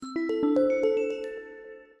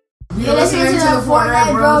You're listening to the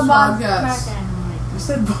Fortnite Bros podcast. You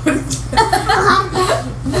said podcast.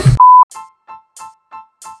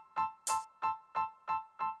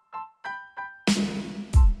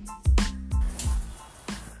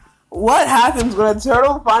 What happens when a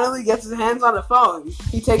turtle finally gets his hands on a phone?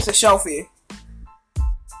 He takes a selfie.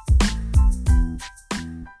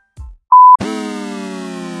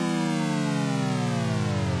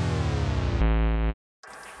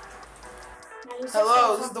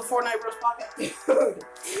 Hello, this is the Fortnite Bros podcast. Hello,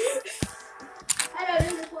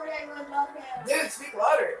 this is the Fortnite Bros podcast. Dude, speak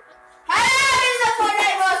louder. Hello, this is the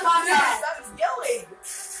Fortnite Bros podcast. Stop yelling.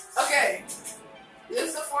 Okay, this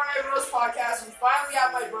is the Fortnite Bros podcast. We finally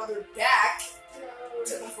got my brother back. It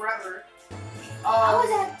took him forever. I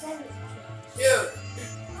was at 10.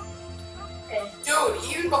 Dude,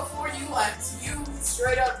 even before you left, you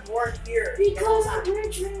straight up weren't here. Because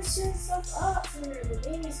we're trying to set stuff up for the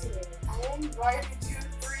babysitter. I invited you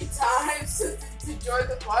 3 times to join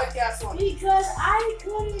the podcast one. Because I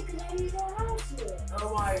couldn't because I didn't know how to.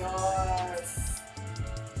 Oh my gosh.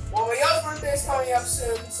 Well, Miguel's birthday is coming up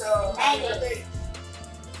soon, so happy birthday.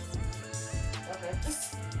 Okay.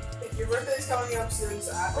 Your birthday is coming up soon,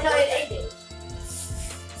 so happy birthday.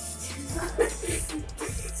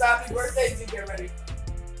 So happy birthday to get ready.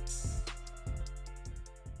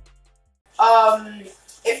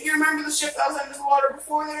 If you remember the ship that was under the water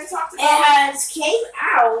before that I talked about, It has came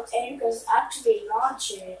out and you can actually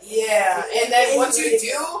launch it. Yeah, and then what you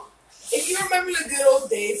do, if you remember the good old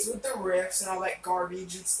days with the rifts and all that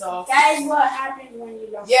garbage and stuff. That is what happens when you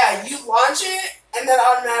launch it. Yeah, you launch it, and then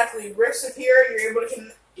automatically rifts appear.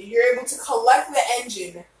 You're able to collect the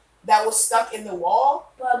engine that was stuck in the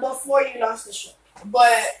wall. But before you launch the ship.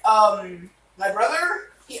 But my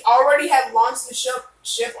brother, he already had launched the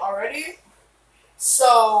ship already,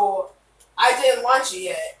 so I didn't launch it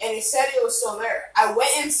yet, and it said it was still there. I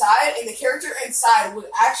went inside, and the character inside was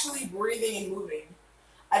actually breathing and moving.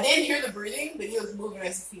 I didn't hear the breathing, but he was moving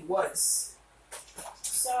as if he was.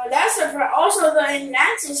 So that's also the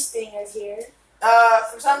Atlantis thing is here.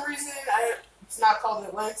 For some reason, it's not called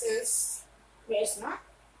Atlantis. Wait, it's not?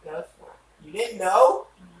 No, it's not. You didn't know?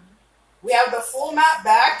 We have the full map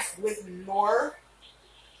back with more.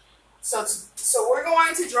 So we're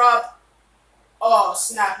going to drop. Oh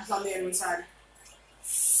snap! It's on the enemy side.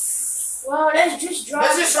 Well, let's just drop.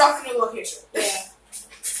 Let's just drop the new location. Yeah.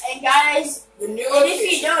 And guys, the new and location.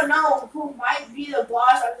 if you don't know who might be the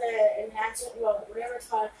boss of the Atlantis, well, whatever it's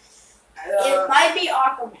called, it might be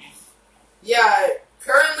Aquaman. Yeah.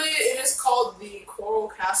 Currently, it is called the Coral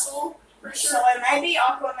Castle. For sure. So it might be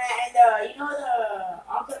Aquaman and the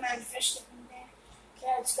Aquaman fish thing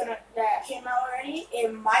that came out already.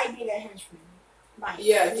 It might be the henchman. Might.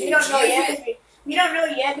 Yeah. We don't know yet. We don't know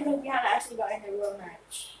yet because we haven't actually got in the real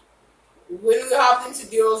match. When we hopped into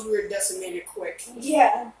deals, we were decimated quick.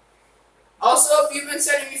 Yeah. Also, if you've been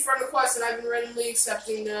sending me friend requests and I've been randomly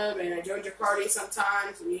accepting them, and I joined your party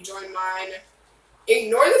sometimes, and you join mine,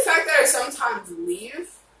 ignore the fact that I sometimes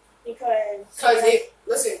leave. Because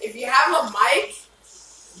listen, if you have a mic,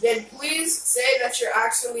 then please say that you're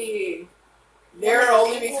actually there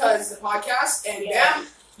only because the podcast. And damn,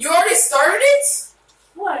 you already started it?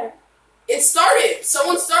 What? It started.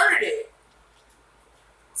 Someone started it.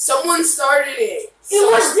 It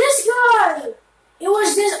was this guy. It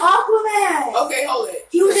was this Aquaman. Okay, hold it.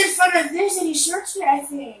 He was in front of this and he searched it, I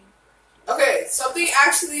think. Okay, something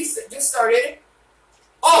actually just started.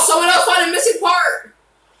 Oh, someone else found a missing part.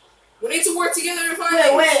 We need to work together to find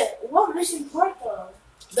it. Wait, what missing part though?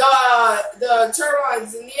 The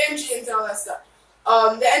turbines and the engines and all that stuff.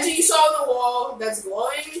 The engine you saw on the wall that's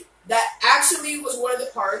glowing, that actually was one of the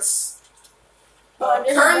parts.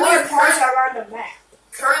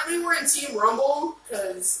 Currently we're in Team Rumble,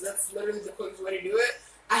 because that's literally the quickest way to do it.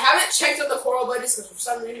 I haven't checked on the coral buddies because for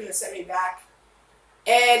some reason it sent me back.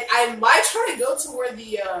 And I might try to go to where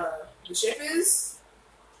the ship is.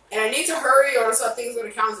 And I need to hurry or else that thing's going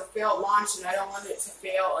to count as a failed launch, and I don't want it to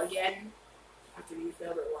fail again after you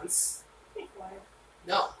failed it once.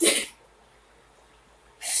 No.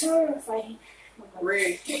 Sort of fighting.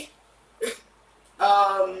 Rigged.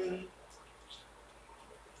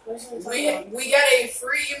 We get a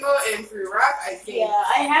free emote and free rap, I think. Yeah,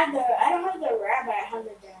 I don't have the rap, but I have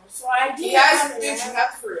the dance. So I do. You have the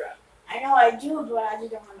free rap. I know I do, but I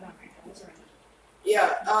just don't have it on my hands right now.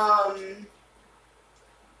 Yeah.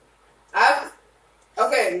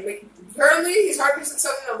 Okay. Currently, he's harvesting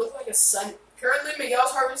something that looks like a sun. Currently,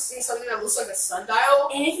 Miguel's harvesting something that looks like a sundial.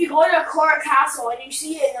 And if you go to Coral Castle and you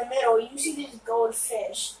see it in the middle, you see this gold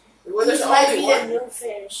fish. Well, there's this might only be one. the new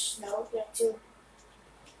fish. No, there are 2.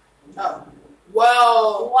 Oh.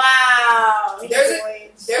 Well. Wow.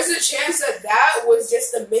 There's a chance that that was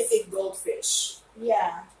just the mythic goldfish.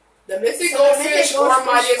 Yeah. The mythic So goldfish, or Midas.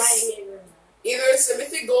 might get rid of it. Either it's the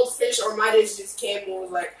mythic goldfish or Midas just came and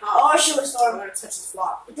was like, Oh, she was I'm storm. gonna touch his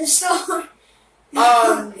flop. The storm. Why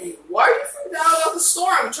are you freaking out about the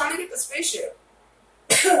storm? I'm trying to get the spaceship.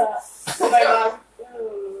 Oh my god.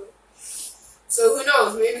 Ooh. So who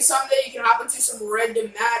knows? Maybe someday you can hop into some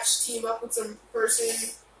random match, team up with some person,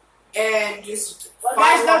 and just Well,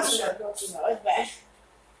 find guys, one ship. don't you know, it's bad.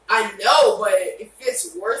 I know, but if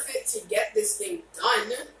it's worth it to get this thing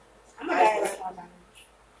done, I'm a guy that's not damage.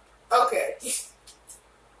 okay.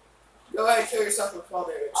 Go ahead and kill yourself with fall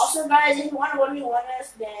damage. Also, guys, if you want to 1v1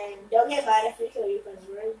 us, then don't get mad if we kill you because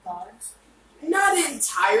we're gods. Not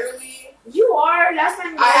entirely. You are. Last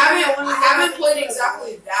time I haven't played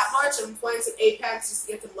exactly that much. I'm playing some Apex just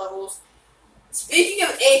to get the levels. Speaking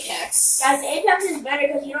of Apex, Guys, Apex is better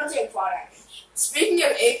because you don't take fall damage. speaking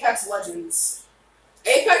of Apex Legends,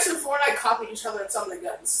 Apex and Fortnite copied each other on some of the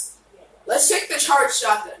guns. Yeah. Let's take the charged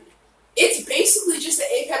shotgun. It's basically just the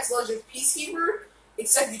Apex Legends Peacekeeper,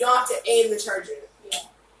 except you don't have to aim to charge it. Yeah.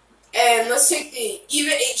 And let's take the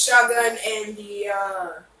EVA 8 shotgun and the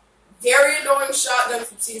very annoying shotgun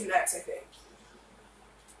from Season X, I think.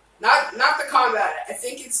 Not the combat. I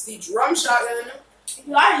think it's the drum shotgun.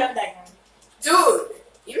 Dude, I love that gun. Dude,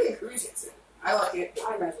 even Cruise hits it. I like it.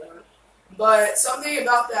 I love it. But something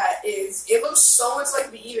about that is it looks so much like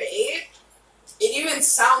the EVA 8. It even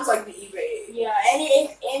sounds like the EVA 8. Yeah,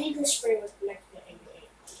 and you can spray with like the NBA.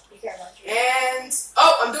 You care about you. And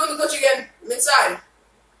oh, I'm doing the glitch again. I'm inside.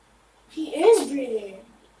 He is breathing.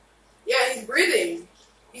 Yeah, he's breathing.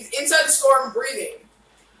 He's inside the storm breathing.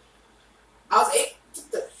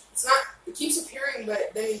 It's not. It keeps appearing,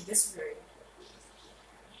 but then he's disappearing.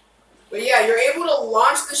 But yeah, you're able to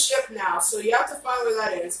launch the ship now, so you have to find where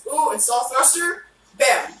that is. Ooh, install thruster.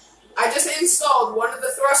 Bam! I just installed one of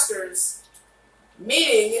the thrusters,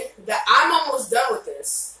 meaning that I'm almost done with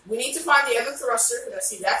this. We need to find the other thruster, because I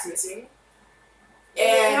see that's missing.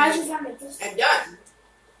 How'd you find it? And done.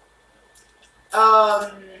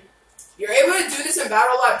 You're able to do this in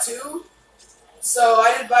Battle Lab too. So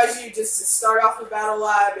I'd advise you just to start off with Battle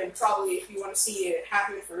Lab, and probably if you want to see it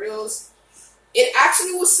happen for reals. It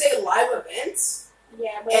actually will say live events.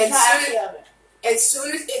 Yeah, but it's not actually of it. As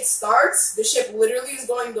soon as it starts, the ship literally is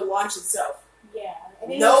going to launch itself. Yeah.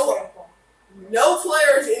 And No- very cool. No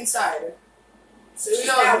players inside. So you Just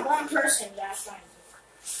know. that one person that's fine.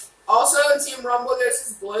 Also in Team Rumble, there's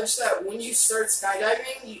this glitch that when you start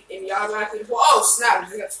skydiving, you automatically pull. Oh snap! I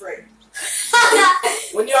just got sprayed.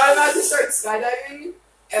 When you automatically start skydiving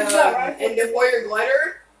and deploy your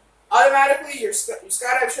glider, automatically your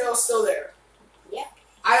skydive trail is still there. Yeah.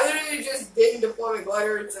 I literally just didn't deploy my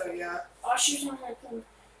glider, so yeah. Oh, she's not like him.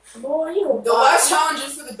 Boy, you The last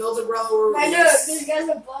challenges for the Build Umbrella were I know, released. this guy's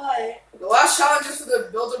a butt. The last challenges for the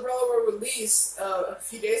Build Umbrella were released a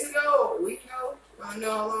few days ago, a week ago. I don't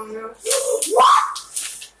know how long ago.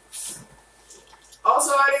 What?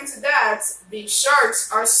 Also adding to that, the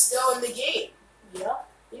sharks are still in the game. Yep.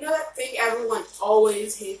 You know that thing everyone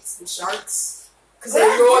always hates, the sharks? Because they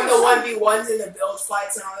Yeah, ruin the yeah. 1v1s and the build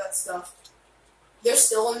fights and all that stuff. They're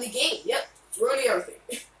still in the game. Yep. It's ruining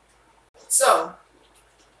everything. So,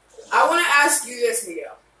 I want to ask you this,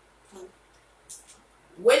 Miguel.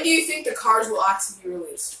 When do you think the cars will actually be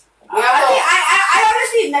released? I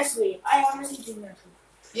honestly think next week. I honestly think next week.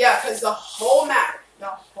 Yeah, because the whole map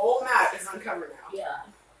is uncovered now. Yeah.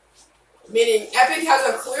 Meaning, Epic has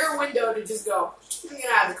a clear window to just go, I'm going to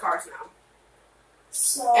add the cars now.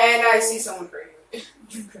 So. And I see someone crazy.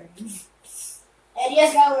 And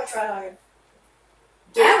yes, guys, we're try hard.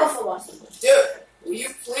 Dude, I have a football team. dude, will you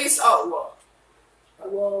please? Oh, whoa.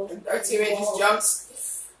 Whoa. Our teammate just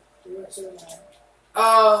jumps.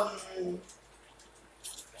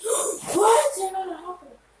 What? They're not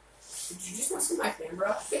happening. Did you just mess with my fan,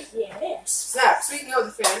 bro? Yeah, it is. Snap. Speaking of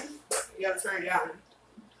the fan, you gotta turn it down.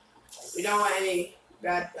 We don't want any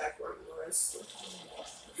bad background noise.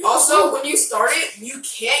 Also, when you start it, you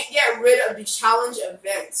can't get rid of the challenge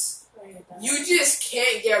events. You just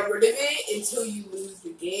can't get rid of it until you lose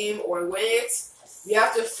the game or win it. You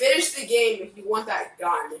have to finish the game if you want that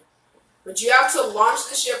gun. But you have to launch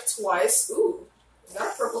the ship twice. Ooh, is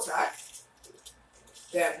that a purple tack?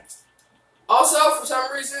 Damn. Also, for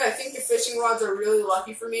some reason, I think the fishing rods are really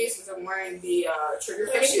lucky for me since I'm wearing the trigger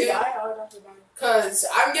fishing. Because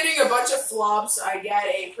I'm getting a bunch of flops. I get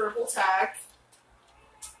a purple tack.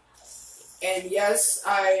 And yes,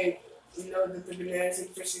 I know that the bananas and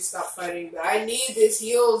fishies stop fighting, but I need this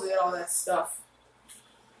heals and all that stuff.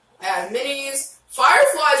 I have minis.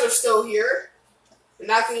 Fireflies are still here. And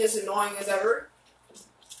that thing is annoying as ever.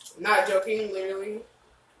 I'm not joking, literally.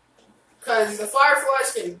 Because the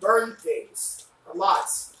fireflies can burn things. A lot.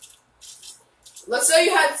 Let's say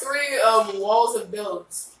you had 3 walls of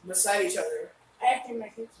builds beside each other. I have to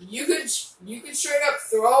make it. You could straight up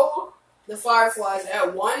throw the fireflies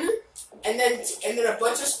at one, and then a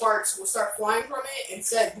bunch of sparks will start flying from it and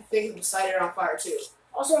set the things beside it on fire too.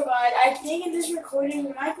 Also, guys, I think in this recording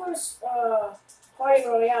we might post Party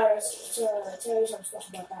Royale to tell you some stuff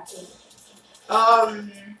about that too.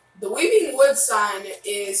 The Weeping Wood sign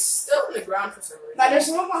is still in the ground for some reason. But there's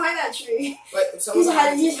someone behind that tree. But He's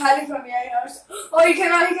hiding from me. Oh, he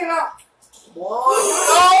came out. Whoa!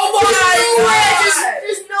 Oh my God!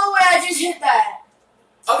 There's no way I just hit that.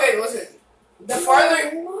 Okay, listen. The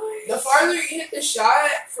farther you hit the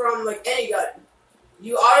shot from like any gun,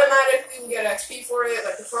 you automatically will get XP for it.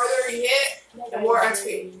 Like the farther you hit, the more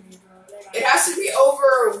XP. It has to be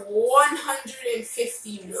over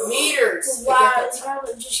 150 meters Wow,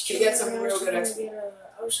 to get some real good XP.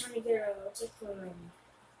 I was trying to get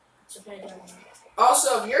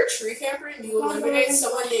Also, if you're a tree camper and you eliminate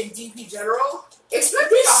someone named DP General,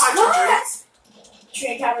 expect 100 drinks.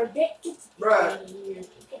 Tree camper, Bruh.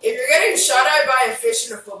 If you're getting shot at by a fish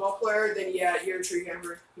and a football player, then yeah, you're a tree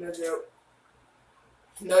camper. No joke.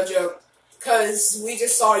 No joke. Because we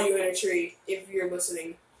just saw you in a tree, if you're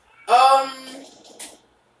listening.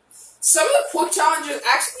 Some of the quick challenges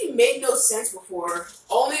actually made no sense before.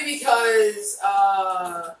 Only because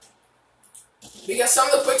some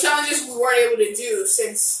of the quick challenges we weren't able to do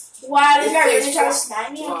since... Wow, this guy really trying to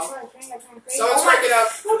snipe me? Wow. I'm trying to crazy. Someone's breaking up.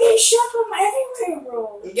 I'm getting shot from everywhere,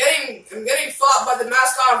 bro. I'm getting fought by the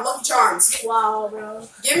mascot of Lucky Charms. Wow, bro.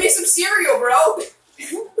 Give me some cereal, bro.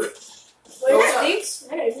 Wait, that stinks?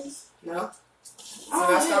 There it is. No. The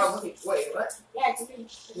mascot of Lucky... Wait, what? Yeah, it's green.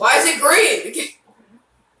 Why is it green?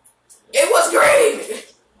 It was green!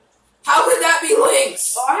 How could that be linked?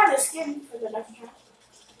 Oh, I had a skin for the Lucky Charms.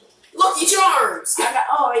 Lucky Charms! I got,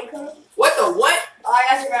 oh, you could. What the what? Oh, I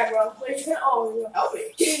got you right, bro. Wait, you could. Oh, yeah. Help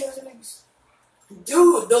me. Those are links.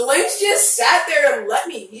 Dude, the lynx just sat there and let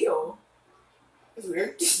me heal. That's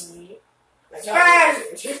weird.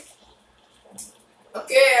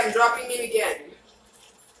 Okay, I'm dropping in again.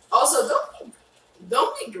 Also,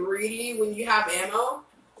 don't be greedy when you have ammo.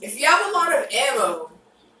 If you have a lot of ammo,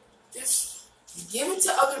 just give it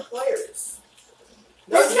to other players.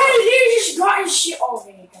 This guy here just got his shit over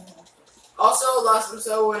me. Also, last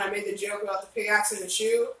episode when I made the joke about the pickaxe and the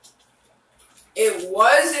shoe, it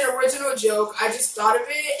was an original joke. I just thought of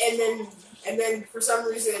it, and then for some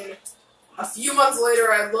reason, a few months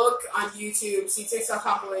later, I look on YouTube, see TikTok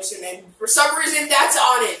compilation, and for some reason, that's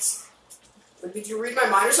on it. Like, did you read my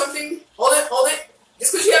mind or something? Hold it.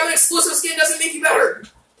 Just because you have an exclusive skin doesn't make you better.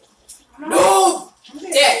 No!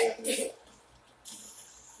 Dead.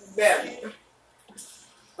 Bam.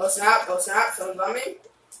 Oh snap, someone's on me.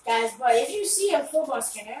 Guys, but if you see a football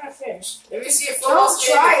skin and a fish, if you see a football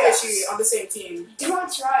skin and a fishy on the same team,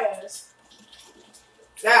 don't try us.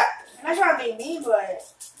 That. I'm not trying to be mean, but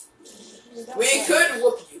we could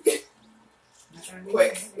whoop you.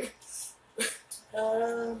 Quick.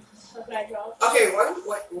 What can I draw? Okay,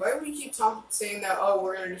 why do we keep saying that, oh,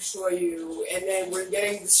 we're gonna destroy you, and then we're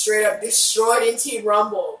getting straight up destroyed in Team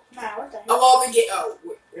Rumble? Nah, what the heck? Of all the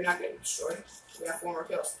wait, you're not getting destroyed. We have 4 more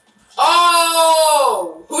kills.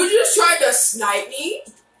 Oh! Who just tried to snipe me?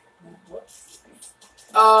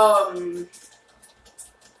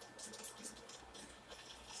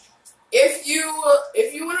 If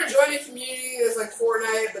you want to join a community that's like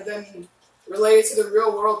Fortnite, but then related to the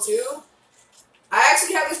real world too, I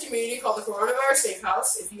actually have this community called the Coronavirus Safe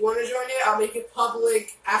House. If you want to join it, I'll make it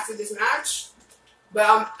public after this match.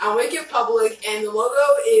 But I'll make it public, and the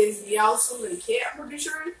logo is Meowscles and Kit, I'm pretty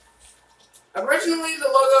sure. Originally, the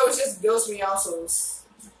logo was just Ghost Meowscles.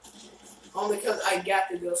 Only because I got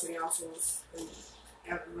the Ghost Meowscles, and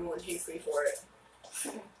everyone hates me for it.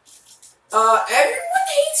 Everyone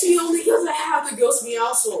hates me only because I have the Ghost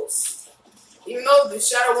Meowscles. Even though the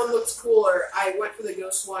Shadow one looks cooler, I went for the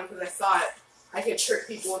Ghost one because I thought I could trick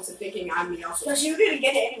people into thinking I'm Meowscles. Because you're going to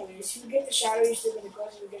get it anyways. If you get the Shadow, you're still going to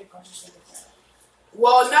Ghost. If you get a Ghost, you're still going to get that.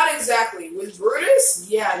 Well, not exactly. With Brutus,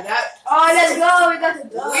 yeah, that... Oh, let's go! We got the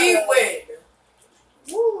go! We win!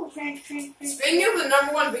 Woo! Speaking of the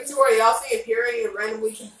 #1 Victory Royale thing appearing and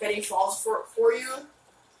randomly confetti falls for you,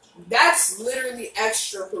 that's literally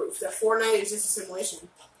extra proof that Fortnite is just a simulation.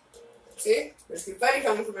 See? There's confetti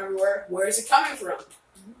coming from everywhere. Where is it coming from?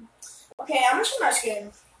 Okay, how much am I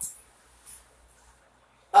skin?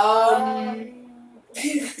 Wow.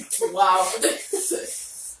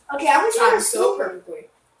 Okay, how much am I so perfectly.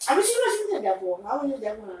 I'm just gonna see the Deadpool. I want the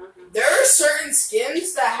Deadpool. There are certain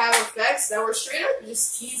skins that have effects that were straight up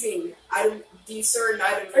just teasing these certain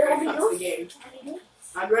items that come to the game.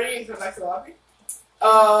 I'm ready to come back to the lobby.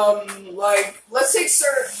 Like let's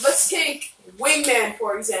take Wingman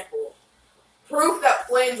for example. Proof that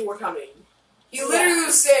planes were coming. He literally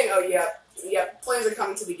was saying, "Oh yeah, planes are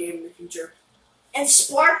coming to the game in the future." And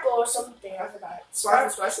Sparkle or something, I forgot. Sparkle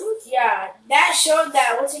Specialist? Yeah, that showed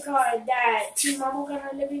that, what's it called, that Team Marvel kind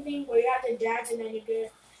of living thing where you have to dance and then you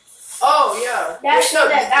get... Oh, yeah. That showed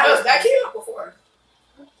that came out before.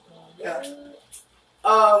 Yeah.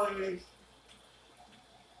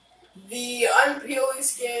 The Unpeeling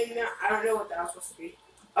skin, I don't know what that was supposed to be.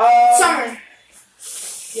 Summer.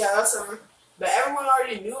 Yeah, that's Summer. But everyone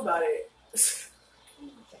already knew about it.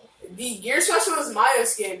 The Gear Specialist Maya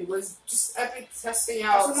skin was just Epic testing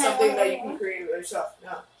out something that you can create with yourself.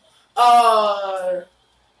 No.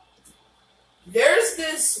 There's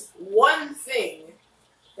this one thing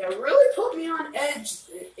that really put me on edge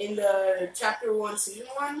in the Chapter 1, Season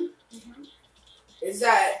 1. Mm-hmm. Is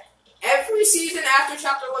that every season after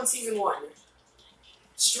Chapter 1, Season 1,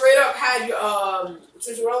 straight up had,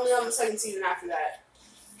 since we're only on the second season after that,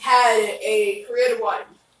 had a creative one.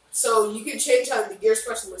 So you can change how the Gear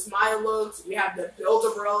Specialist Maya looks. We have the Build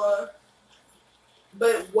Umbrella.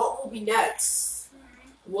 But what will be next?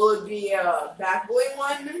 Will it be a back bling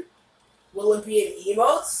one? Will it be an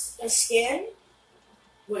emote? A skin?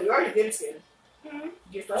 Well, you already did a skin. Mm-hmm.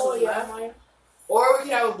 Gear Specialist Maya. Or we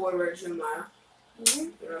could have a boy version of Maya. Mm-hmm.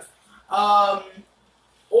 Yeah.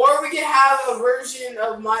 Or we could have a version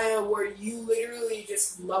of Maya where you literally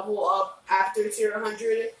just level up after tier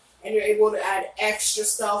 100. And you're able to add extra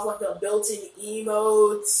stuff like the built-in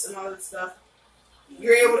emotes and all that stuff.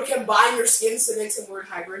 You're able to combine your skins to make some weird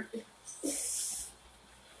hybrid. You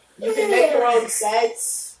can make your own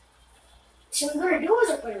sets. So we're gonna do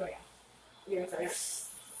is a play royale. Yeah,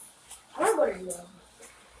 I'm gonna do it.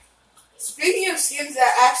 Speaking of skins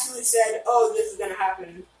that actually said, "Oh, this is gonna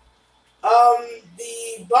happen,"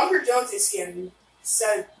 the Bunker Jonesy skin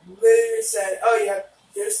literally said, "Oh yeah,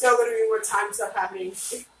 there's still gonna be more time stuff happening."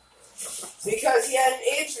 Because he had an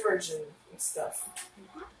aged version and stuff.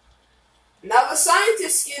 Now the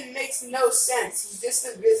scientist skin makes no sense. He's just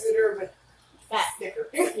a visitor, but fat thicker.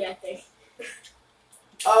 Yeah, I think.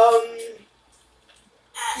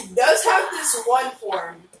 He does have this one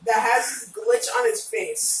form that has this glitch on his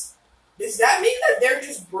face. Does that mean that they're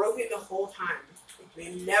just broken the whole time? They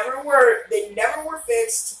never were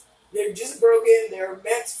fixed. They're just broken. They're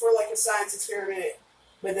meant for like a science experiment,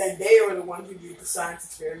 but then they were the ones who did the science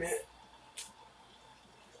experiment.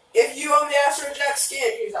 If you own the Astro Jack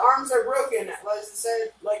skin, his arms are broken, like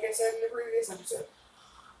I said in the previous episode.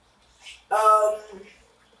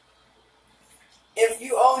 If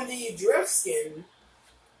you own the Drift skin,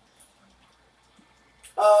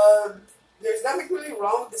 there's nothing really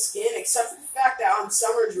wrong with the skin except for the fact that on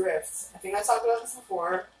Summer Drift, I think I talked about this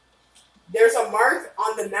before, there's a mark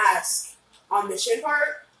on the mask on the chin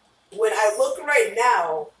part. When I look right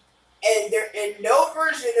now, and there in no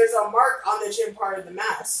version there's a mark on the chin part of the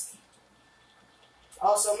mask.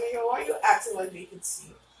 Also, Mio, why are you acting like they can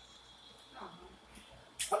see?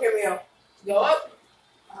 Okay, Mio, go up.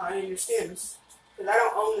 I understand this. Because I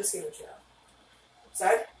don't own the skin of Chow.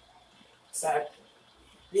 Side.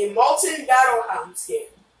 The Molten Battlehound skin.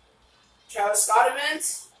 Chow Scott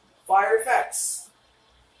event, fire effects.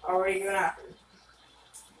 Already gonna happen.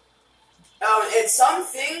 And some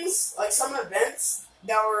things, like some events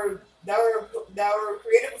that were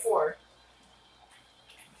created before,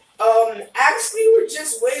 actually were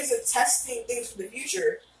just ways of testing things for the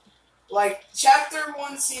future. Like Chapter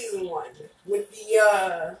 1, Season 1, with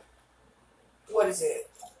the what is it?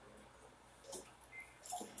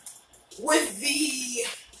 With the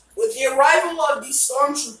arrival of the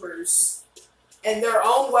stormtroopers and their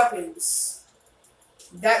own weapons.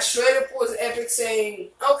 That straight up was Epic saying,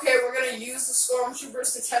 okay, we're going to use the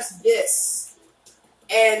stormtroopers to test this.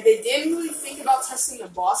 And they didn't really think about testing the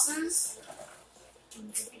bosses.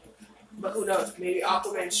 But who knows? Maybe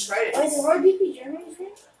Aquaman tried it. Oh, is it Roy DP Germany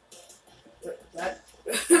fan?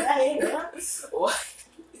 What?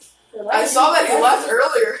 I saw that he left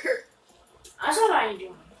earlier. I saw that he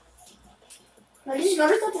doing. Now, did you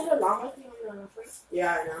notice that they had a long thing on the first?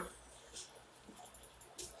 Yeah, I know.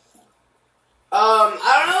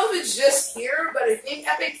 I don't know if it's just here, but I think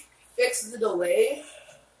Epic fixed the delay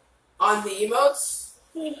on the emotes.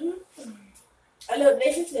 Mm-hmm. I know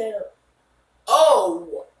they fixed it.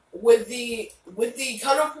 Oh, with the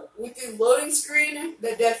loading screen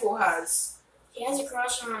that Deadpool has. He has a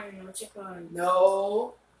crush on what's it called?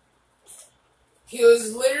 No. He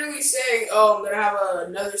was literally saying, "Oh, I'm gonna have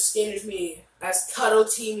another skin of me as Cuddle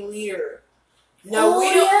Team leader." Now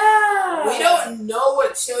we don't know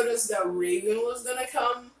what showed us that Raven was gonna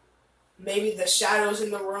come. Maybe the shadows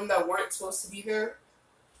in the room that weren't supposed to be there.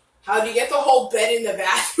 How do you get the whole bed in the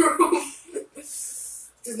bathroom? It's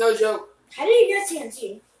no joke. How did you get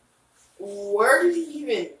TNT? Where did he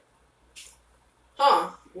even?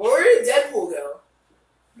 Where did Deadpool go?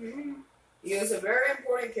 Mm-hmm. He was a very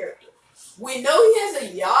important character. We know he has a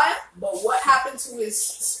yacht, but what happened to his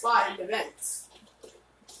spot in the vents?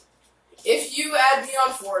 If you add me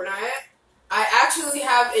on Fortnite, I actually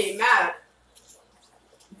have a map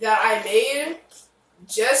that I made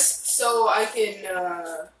just so I can,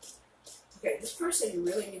 okay, this person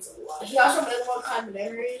really needs a lot. He also made one kind of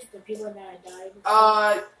memories, the people that died.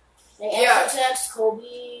 Like yeah. XXX,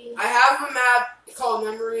 Kobe. I have a map called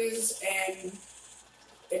Memories, and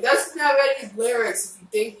it doesn't have any lyrics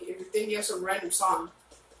if you think you have some random song.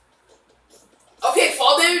 Okay,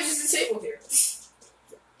 fall damage is disabled here.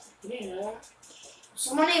 You didn't know that?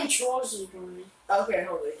 Someone named Trolls is going. Okay,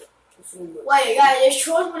 hold it. Wait, guys, there's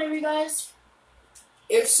Trolls one of you guys?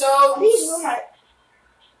 If so, Please, one of my...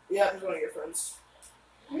 yeah, he's one of your friends.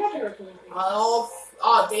 I'm not gonna report him. Oh,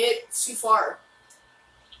 damn it, it's too far.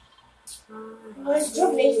 Well, it's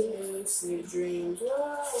Joe Lazy. Dreams.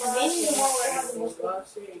 Lazy is the one where I have the most.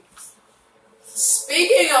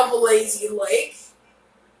 Speaking of Lazy Lake,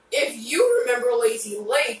 if you remember Lazy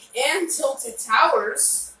Lake and Tilted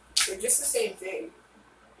Towers, they're just the same thing.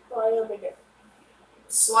 Well, a little bit different.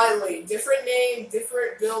 Slightly. Different name,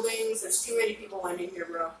 different buildings. There's too many people landing here,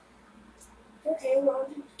 bro. Okay, well.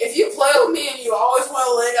 If you play with me and you always want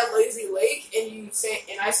to land at Lazy Lake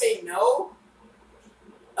and I say no,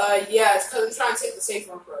 yeah, it's because I'm trying to take the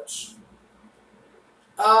safer approach.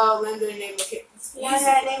 Land their name, okay. Land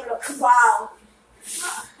their name, wow.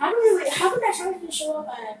 How did that song show up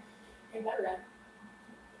in Battle Lab?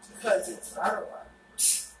 Because it's Battle Lab.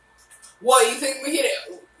 What, you think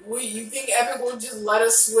you think Epic will just let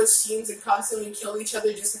us switch teams and constantly kill each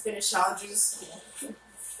other just to finish challenges?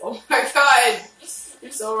 Oh my god!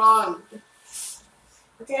 You're so wrong.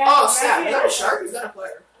 Okay, snap. Is that a shark or is that a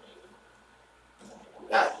player?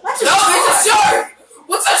 Yeah. That's a no, shark. it's a shark!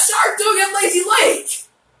 What's a shark doing at Lazy Lake?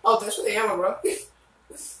 Oh, that's for the ammo, bro.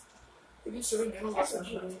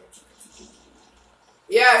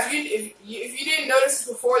 Yeah, if you didn't notice this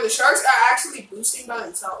before, the sharks are actually boosting by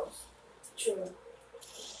themselves. True.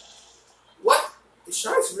 What? The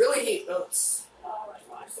sharks really hate boats. Oh my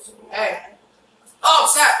gosh. Hey. Oh,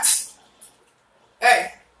 snap!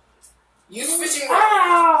 Hey. Use fishing rod.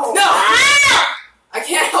 Ow! No! Ah! I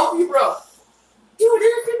can't help you, bro. Dude,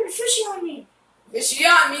 there's a people fishing on me. Fishy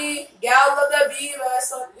on me. Gala the beaver,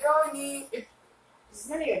 so you need. It's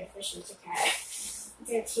not even fish, it's a cat. It's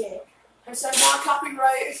a kid. I said not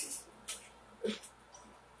copyright. Yeah,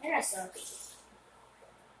 that sucks.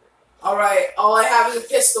 Alright, all I have is a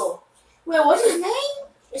pistol. Wait, what's his name?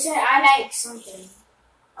 It said I like something.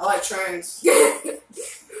 I like trains.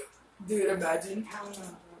 Dude, imagine. I don't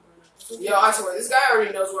know. Yo, I swear, this guy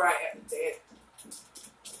already knows where I am. Dang it.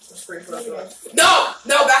 No!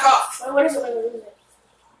 No, back off! Wait, what is it? What is it?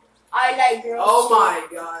 I like girls. Oh my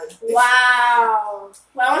god. Wow.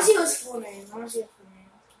 Well, I want to see his full name.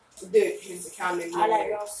 Dude, his account name. I like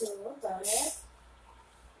girls too. What the heck?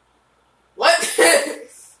 What?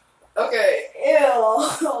 Okay. Ew.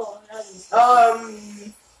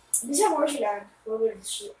 This is more shit on.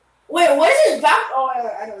 Wait, what is his back? Oh,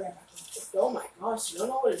 I don't know. Oh my gosh, you don't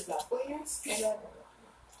know what his back bling is?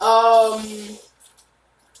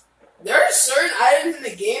 There are certain items in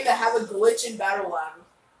the game that have a glitch in Battle Lab.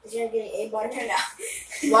 He's gonna get an A button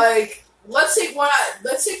now. Like, let's take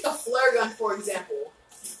the flare gun for example.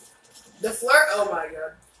 The flare. Oh my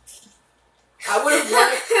god. I would have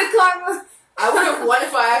won. I would have won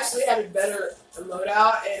if I actually had a better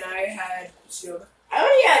loadout and I had shield. I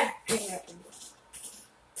already had.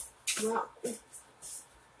 Wow.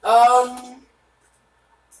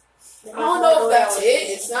 I don't know if that's it.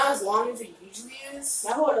 It's not as long as it usually is.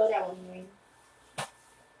 My whole loadout was green.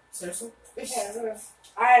 Seriously? Yeah,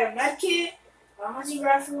 I had a med kit, a hunting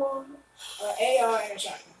rifle, an AR, and a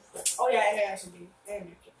shotgun. Oh yeah, and an SMG, and a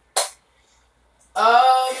med kit.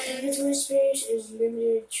 Inventory space is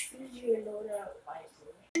limited. Choose your loadout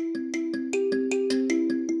wisely.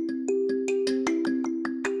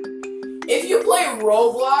 If you play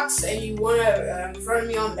Roblox and you want to friend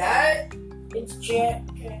me on that, it's Jet.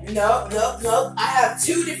 Nope. I have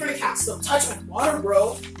 2 different accounts. Don't touch my water,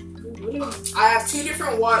 bro. I have 2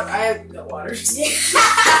 different water. I have no waters.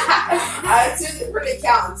 I have 2 different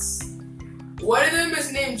accounts. One of them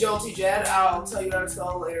is named Jolty Jet. I'll tell you how to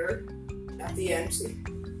spell it later. at the end.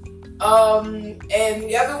 And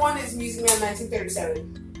the other one is Music Man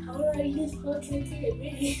 1937. How do I use Pokemon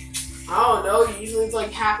TV? I don't know. Usually it's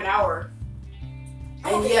like half an hour.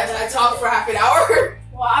 And Okay, yes, I talk for half an hour.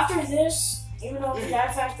 Well, after this, even though it's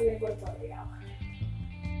that fast, we're going to go to party now.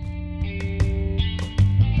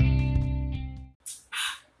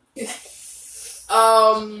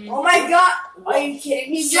 Oh my god! Are you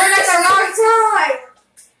kidding me? He's joined at the wrong time!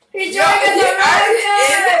 He's joined at the wrong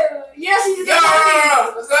time! Yes, he's No.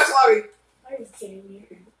 Let's go to the lobby. Are you kidding me?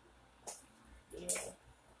 Yeah.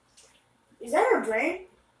 Is that her brain?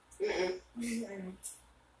 Mm-mm.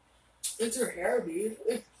 It's her hair, dude.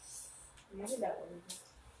 Imagine that one.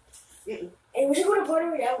 Hey, we should go to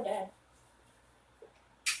Puerto Rico with Dad.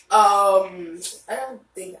 I don't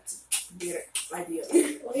think that's a good idea.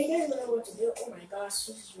 Well, he doesn't know what to do. Oh my gosh,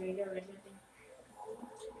 this is radio and everything.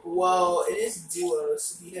 Well, it is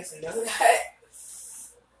duos. He doesn't know that.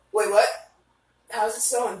 Wait, what? How is it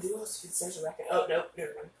so on duos if it's such a record? Oh, no,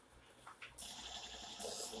 never mind.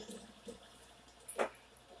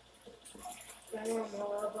 I don't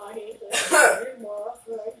know about it.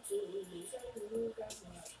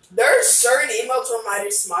 There are certain emotes where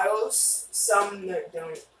Midas smiles, some that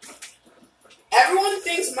don't. Everyone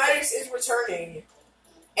thinks Midas is returning,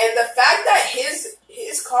 and the fact that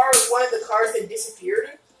his car was one of the cars that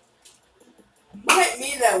disappeared might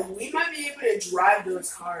mean that we might be able to drive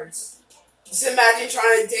those cars. Just imagine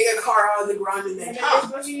trying to dig a car out of the ground and then,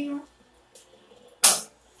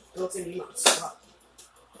 built-in emotes. Wow.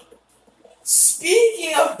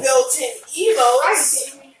 Speaking of built-in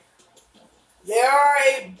emotes, there are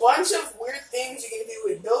a bunch of weird things you can do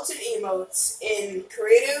with built-in emotes in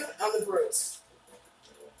Creative on the Brutes.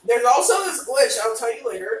 There's also this glitch I'll tell you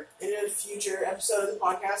later in a future episode of the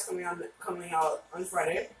podcast coming out on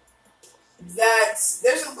Friday. That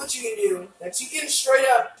there's a glitch you can do that you can straight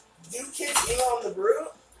up do kids emo on the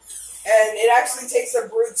Brute, and it actually takes the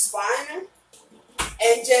Brute spine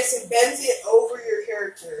and just bends it over your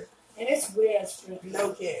character. And it's weird as freak.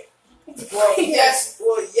 No kid. Well, yes,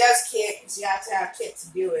 kid, because you have to have kid to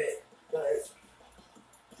do it, but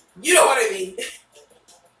you know what I mean.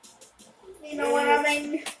 You know what I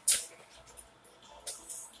mean?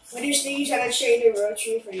 When you sneeze, you try to shade the road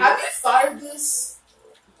tree for you. Have you fired this?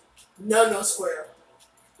 No square.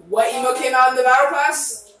 What emo came out in the Battle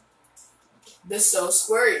Pass? The So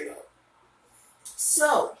Square emo.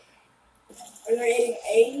 So, are you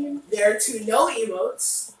eating A? there are 2 no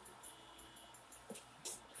emotes.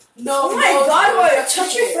 No. Oh my god, boy!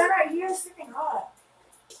 Touch your friend right here. It's freaking hot.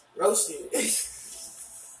 Roasted.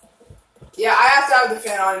 Yeah, I have to have the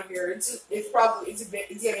fan on here. It's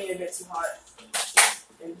getting a bit too hot.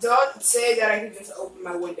 And don't say that I can just open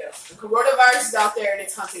my window. The coronavirus is out there and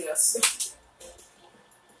it's hunting us.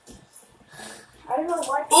 I don't know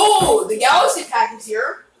why. Ooh, the Galaxy Pack is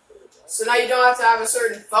here. So now you don't have to have a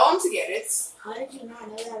certain phone to get it. How did you not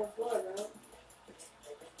know that before, bro?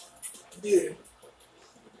 Dude.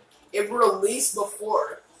 It released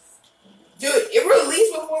before. Dude, it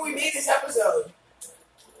released before we made this episode.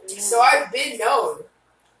 Yeah. So I've been known.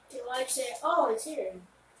 You like say, oh, it's here.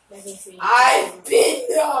 I've been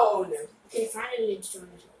known. Okay, finally it's joined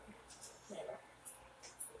us.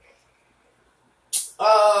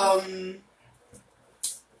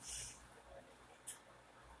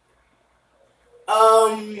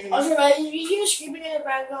 Also, right, if you hear screaming in the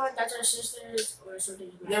background, that's our sisters or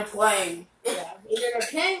something. They're playing. Yeah, either they're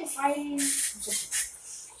playing, fighting,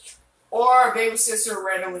 or our baby sister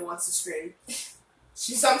randomly wants to scream.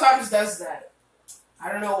 She sometimes does that.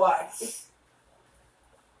 I don't know why.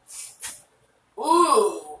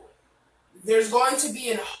 Ooh. There's going to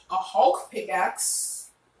be a Hulk pickaxe.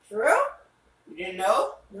 For real? You didn't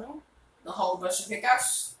know? No. The Hulkbuster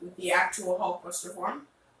pickaxe with the actual Hulkbuster form.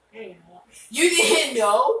 I didn't know that. You didn't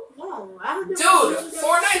know? No, I don't know. Dude,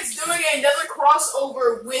 Fortnite's doing another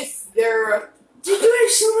crossover with their... They're doing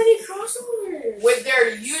so many crossovers. With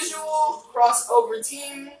their usual crossover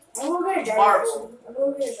team, I'm gonna get a Marvel. I'm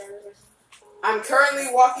gonna get a driver's license. I'm currently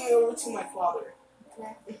walking over to my father.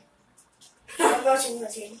 Okay. I'm watching the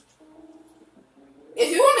team. If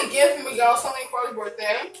you want to give Miguel something for his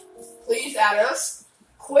birthday, please add us.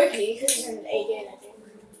 Quickly, because it's in 8 days, I think.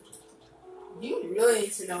 You really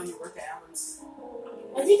need to know when your birthday happens.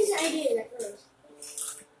 I think it's in 8 days, at first.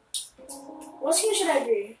 What skin should I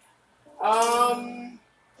be? I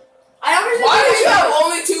don't why do you have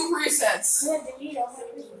only 2 presets? I have to delete all my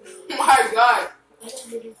presets. My god. I have to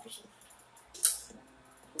delete presets.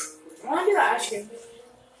 I want to do the ice cream.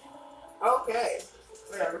 Okay.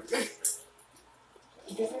 Whatever.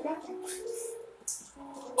 Different guy?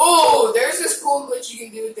 Oh, there's this cool glitch you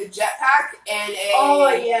can do with the jetpack and a... Oh,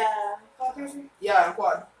 yeah. Quadcopter? Yeah, a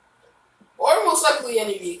quad. Or most likely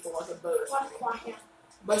any vehicle, like a boat or something. Quad, yeah.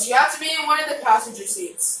 But you have to be in one of the passenger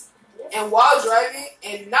seats. And while driving,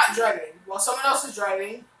 and not driving, while someone else is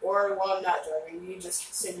driving, or while not driving, you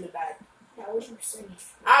just sit in the back. Yeah, what you saying?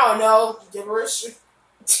 I don't know, gibberish.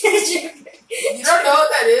 You don't know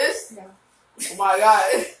what that is? No. Oh my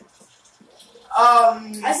god.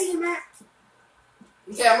 I see you, Matt.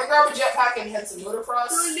 Okay, I'm gonna grab a jetpack and head to motocross.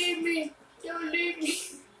 Don't leave me. Don't leave me.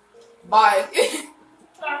 Bye.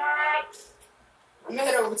 I'm gonna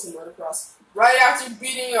head over to motocross. Right after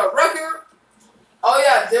beating a record. Oh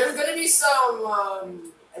yeah, there's gonna be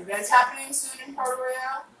some events happening soon in Puerto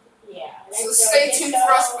Royale. Yeah. So stay tuned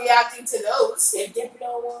for us reacting to those. The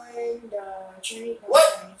Diplo one, the Chinese.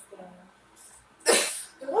 What?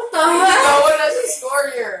 What the No heck? one has a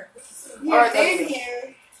score here. You're Alright, in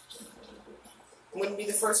here. I'm gonna be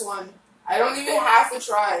the first one. I don't even have to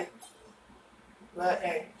try. But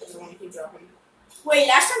hey, I just want to keep dropping. Wait,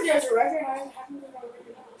 last time there was a record. How come there was a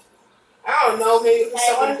record? I don't know, maybe because Hey,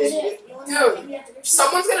 someone what is it? Dude,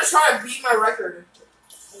 someone's gonna try and beat my record.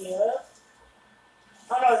 Yeah.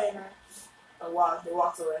 Oh no, they're not. Oh wow, they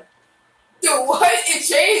walked away. Dude, what? It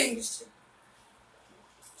changed!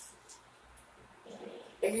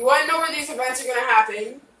 If you want to know where these events are gonna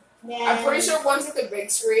happen, I'm pretty sure one's at the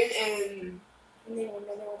big screen and then one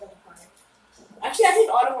at the party. Actually, I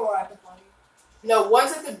think all of them were at the party. no,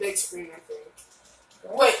 one's at the big screen, I think.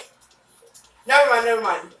 Wait. Never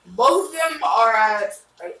mind. Both of them are at...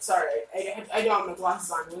 Sorry, I don't have my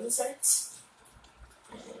glasses on. What did it say?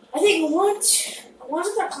 I think one's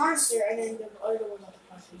at the concert and then the other one's at the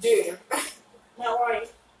concert. Dude. Not right.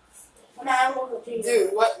 I'm not local to you.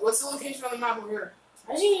 Dude, what's the location on the map over here?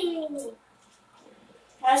 How's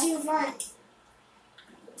you flying?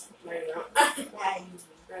 There you go. Nah,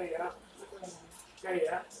 There you go. There you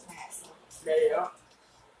go. Nah, There you go.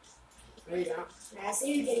 There you go. I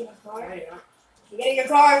see you getting a car. There you go. You're getting a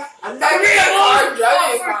car. I'm not getting a car, I'm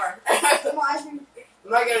driving a car. Come on, Ashman.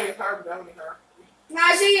 I'm not getting a car, I'm driving a car. Nah,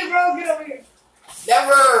 I see you, bro. Get over here.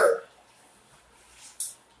 Never!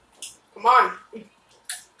 Come on.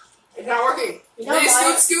 It's not working. You know,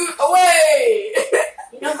 Scoot away!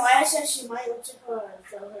 You know, Maya said she might look to fill her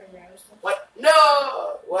driver's test. What?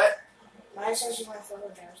 No! What? Maya said she might fill her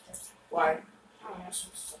driver's test. Why? I don't know. She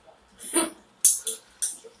was so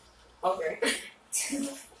Okay.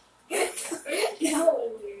 That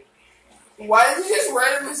was weird. Why did you just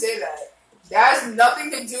randomly say that? That has nothing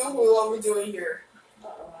to do with what we're doing here.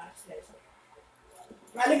 Uh-oh, I accidentally.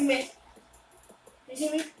 Now look at me. You see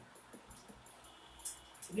me?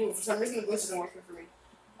 Dude, for some reason the glitch isn't working for me.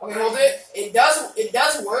 Okay, hold it. It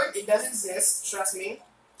does work. It does exist. Trust me.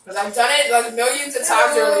 Because I've done it like millions of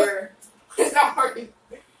times earlier. It's not working.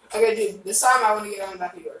 Okay, dude. This time I want to get on the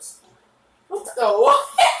back of yours. What the? So what?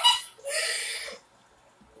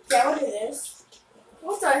 Yeah, what is this?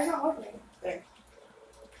 What the? It's not working. There.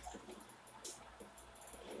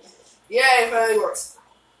 Yeah, it finally works.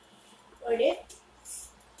 Oh, it did?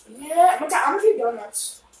 Yeah. I'm gonna feed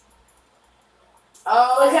donuts.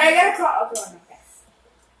 Oh. Okay, I gotta call. Okay,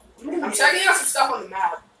 okay. I'm checking out some stuff on the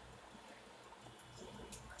map.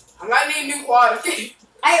 I might need a new quad. Okay.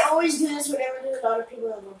 I always do this whenever there's a lot of people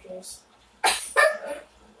in one place.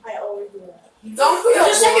 I always do that. Don't be a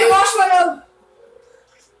Just take boy. your marshmallow.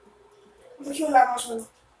 I'm gonna kill that marshmallow.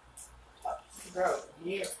 Bro, you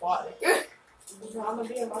need a quad. I'm gonna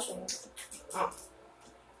be a marshmallow. Oh.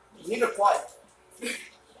 You need a quad.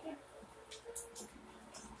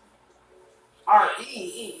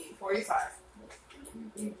 REE 45.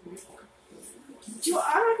 Dude, I'm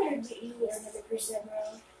not gonna get you another percent, bro.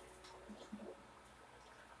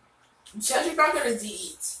 You said you're not gonna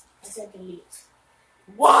de-eat. I said delete.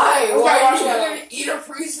 Why? Okay, Why are you marshmallow. gonna eat a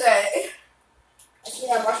preset? I see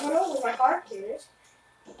that marshmallow with my car. Here it is.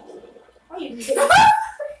 Why are you kidding?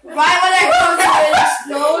 Right when I come to it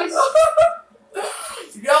explodes.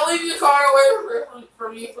 Don't leave your car away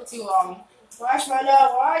from you for too long. Marshmallow,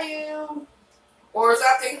 where are you? Or is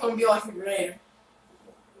that thing gonna be like a grenade?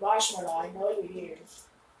 Marshmallow, I know you're here.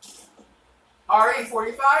 RE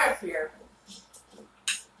 45 here.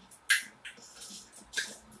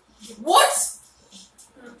 What?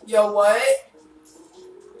 Yo, what?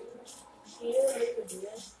 You didn't even do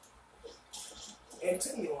that. It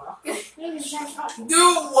took me a while. Maybe just try to talk. Dude,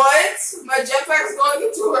 what? My jetpack is going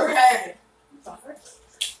into her head. Buffer.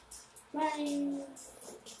 Bye.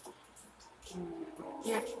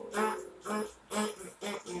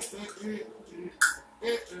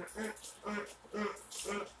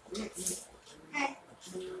 Hey.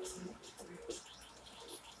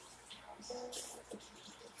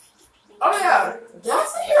 Oh yeah, don't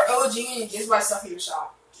say you're OG and you just buy stuff in your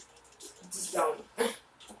shop. Don't.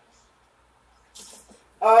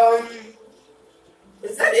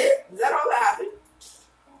 Is that it? Is that all that happened?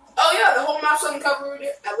 Oh yeah, the whole map's uncovered.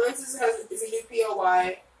 Atlantis is a new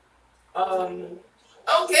POI.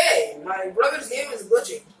 Okay, my brother's game is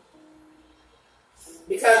glitching.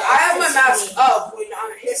 Because I have my mask up when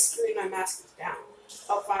on his screen my mask is down.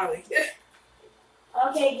 Oh, finally.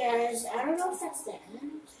 Okay, guys, I don't know if that's the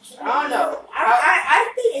end. I don't know.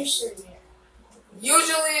 I'd be interested in it.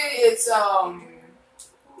 Usually it's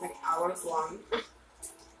like hours long.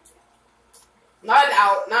 Not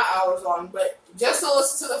hours long, but just to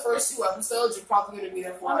listen to the first 2 episodes, you're probably gonna be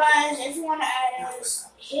there for. Well, guys, if you want to add us,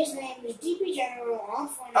 his name is DP General on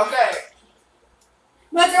Fortnite. Okay.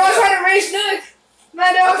 But they're all trying to race Nook.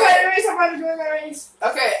 Man, they're all trying to race. I'm about to join that race.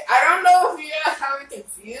 Okay, I don't know if you guys have it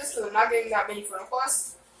confused because I'm not getting that many friend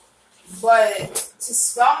requests. But to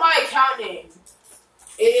spell my account name,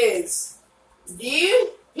 it is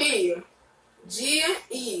DPGENERAL.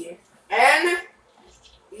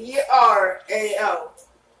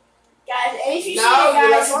 Guys, and if you see Now a guy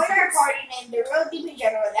you're join our confused. party named the real DP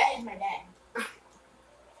General, that is my dad.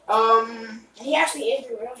 And he actually is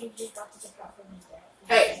the real. He just got this account from his dad.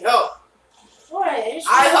 Hey, no. What? It's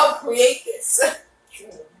I helped create this.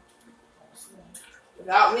 true.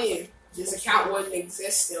 Without me, this account wouldn't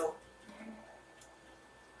exist still.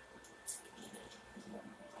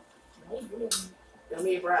 Don't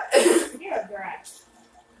be a brat. You're a brat.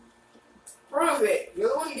 Prove it. You're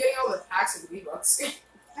the one getting all the packs of V-Bucks.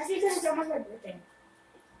 That's because it's almost my birthday.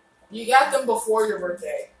 You got them before your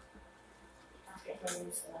birthday.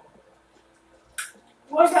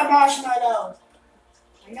 Where's the marshmallow?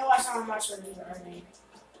 I know I saw a marshmallow earlier.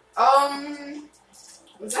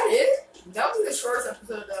 Was that it? That was the shortest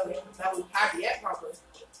episode that we had yet, probably.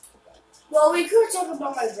 Well, we could talk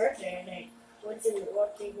about my birthday, like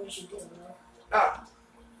what thing we should do. Oh.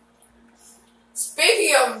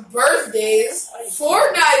 Speaking of birthdays,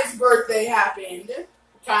 Fortnite's birthday happened.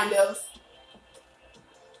 Kind of.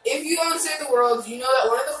 If you don't save the world, you know that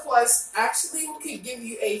one of the quests actually could give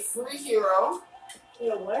you a free hero. You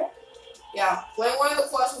know what? Yeah, playing one of the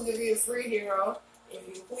quests will give you a free hero if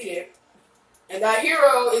you complete it. And that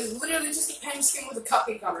hero is literally just a pen skin with a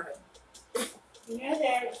cupcake on her head. You know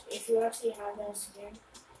that if you actually have that skin,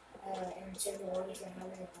 and save the world, you can have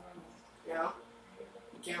it. Yeah.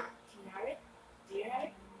 You can't. Can you have it? Do you have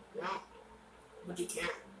it? No. But you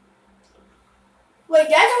can't. Wait,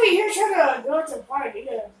 that's over here trying to go to the party.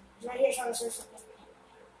 Yeah. He's right here trying to search something.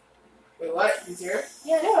 Wait, what? He's here?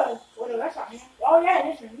 Yeah, no. What no, that's not him. Oh, yeah,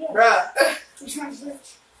 it is him. Yeah. Bruh. He's trying to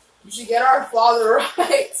search. You should get our father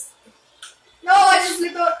right. No, I just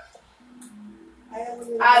flipped up.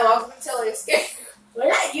 I love until he escaped. Was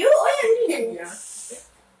that you? Oh, yeah, you. Yeah.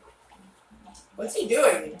 What's he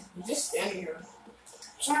doing? He's just standing here.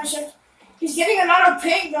 Trying to search. He's getting a lot of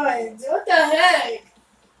pink guns. What the heck?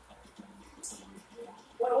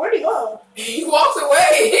 Where'd he go? He walked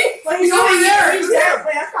away. But He's over there. He's there.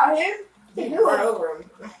 Wait, that's not him. That's a Run noob. over him.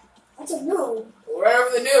 That's a noob. Right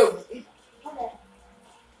over the noob. Okay.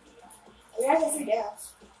 We have a free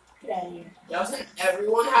dance. Get out of here. Doesn't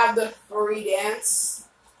everyone have the free dance?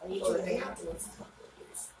 Are you Oh, the doing thing it? afterwards.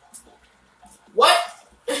 What?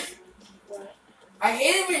 What? I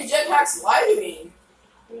hate it when jetpacks lie to me.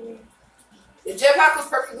 The jetpack was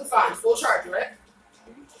perfectly fine, full charge, right?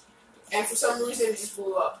 And for some reason it just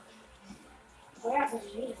blew up. What happened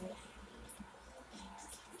to you?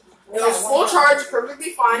 It was full charge,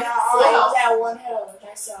 perfectly fine, No, full I health. that one health.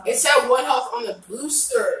 That's all. It said 1 health on the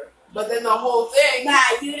booster, but then the whole thing, Nah,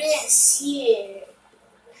 you didn't see it.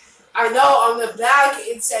 I know on the back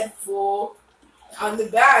it said full. On the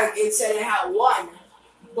back it said it had 1,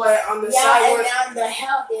 but on the side Yeah, where, and now the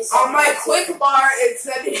health is. on my quick bar it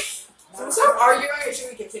said it. So stop arguing or should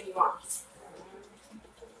we continue on?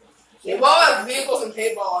 They both have vehicles and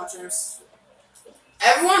paintball launchers.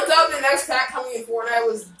 Everyone thought the next pack coming in Fortnite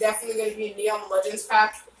was definitely going to be a Neon Legends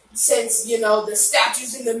pack, since, you know, the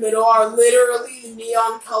statues in the middle are literally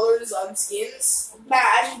neon colors on skins. Nah,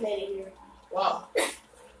 I just made it here. Wow.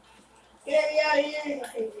 Get me out of here.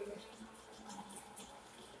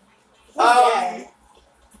 Okay.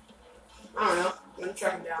 I don't know. I'm going to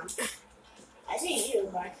track him down. I see you,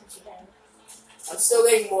 but I can see that. I'm still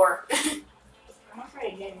getting more. I'm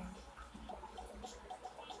afraid of getting.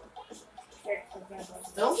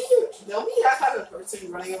 Don't be that type of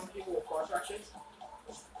person running over people with car crashes.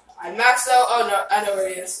 I maxed out. Oh no, I know where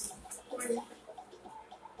he is.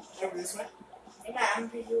 Over this way. Hey, man, I'm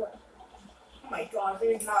pretty sure. Oh my god,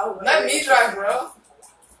 there's no way. Let me drive, bro.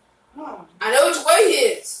 No, I know which way he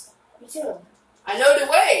is. me too. I know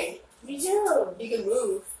the way. Me too. He can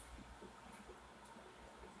move.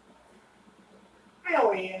 I know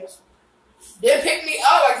where he is. Didn't pick me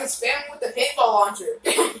up. I could spam him with the paintball launcher.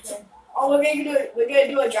 Oh, we're gonna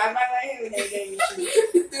do a drive-by right here. Dude,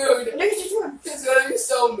 Look at you doing. it's gonna be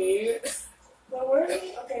so mean. But where is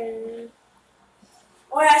he? Okay.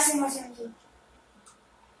 Oh, yeah, I see him.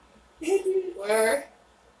 Where?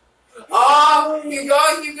 Oh, keep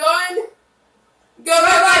going. Go.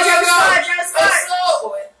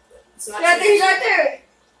 Oh, wait. It's not Yeah, I think shooting. he's right there.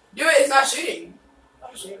 Do it. It's not shooting. Oh,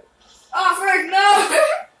 shit. Oh, frick, no.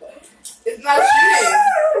 It's not shooting.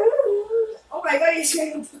 Oh, my God, he's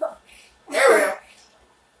shooting. There we go.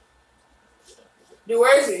 Dude,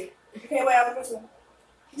 where is he? Okay, wait, I'm going to go.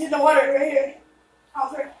 He's in the water right here. Oh,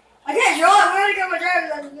 frick. I can't draw it. Where did I get my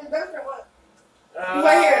driver? What? He's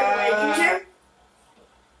right here. Wait, can you see him?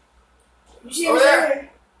 You see him? Over He's there. right here.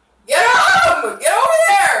 Get him! Get over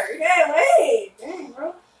there! Okay, wait. Dang, bro.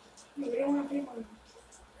 We don't want to pay money.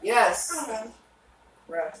 Yes. I don't know.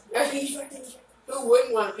 Right. He's right there. Who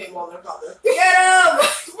wouldn't want to paintball their father? Get him!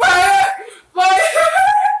 Fire!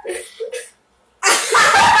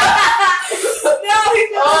 No, he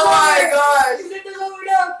did Oh my god! He did this over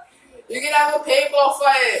now. You can have a paintball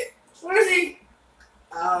fight. Where is he?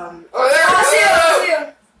 Over there. Oh, I see him.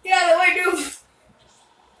 Get out of the way, dude.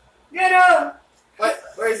 Get him. What?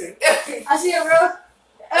 Where is he? I see him, bro.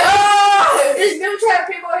 Ah! This new trying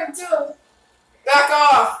to paintball him too. Back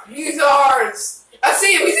off! Use ours! I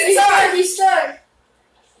see him! He's He's stuck. inside! He's stuck.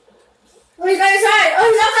 Oh, he's not inside. Oh,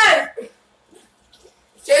 he's outside.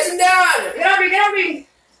 Chase him down! Get on me. Get on me.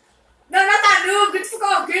 No, not that dude. Get the fuck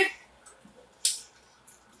off, kid.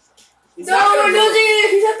 He's No, not we're gonna move. losing it.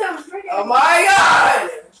 He's at the freaking. Oh my god!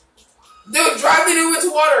 Dude, drive the dude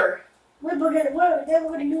into water! Wait, but then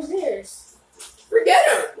we're gonna use this. Forget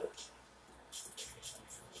him!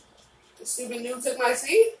 The stupid noob took my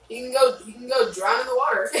seat. He can go drown in the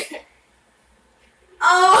water.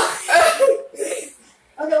 Oh.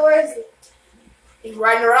 Okay, where is he? He's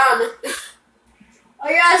riding around. Oh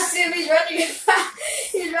yeah, I see him. He's running.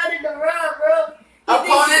 He's running around, bro.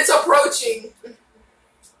 Opponents approaching.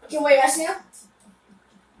 Okay, wait. I see him.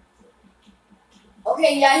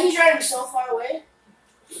 Okay, yeah, he's running so far away.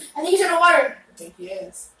 I think he's in the water. I think he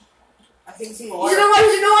is. I think he's in the He's in water. the water.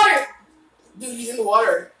 He's in the water. Dude, he's in the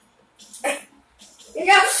water. Here you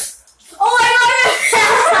go. Oh my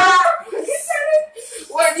god!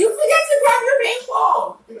 What? You forget to grab your paintball.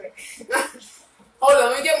 Hold on,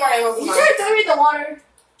 let me get more ammo for He's mine. trying to throw me in the water.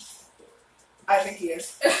 I think he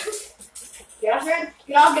is. Get off, friend.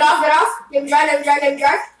 Get off, get off, get off. Let me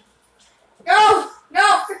drive. No!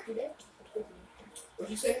 No! What'd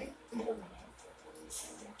you say?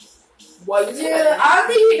 What you Dude, said? I don't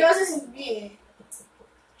think he knows this is me.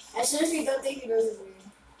 I seriously don't think he knows this is me.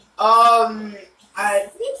 I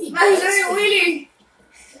think he Man, he's does. doing a wheelie.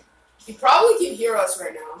 He probably can hear us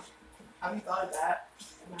right now. Have you thought of that?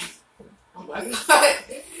 Oh my god.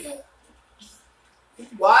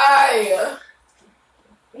 Why?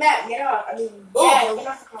 Matt, get off. I mean, Oh. Dad, get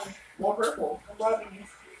off the car. More purple. I'm robbing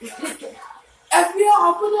you. FBI,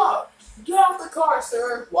 open up. Get off the car,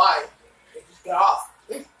 sir. Why? Just get off.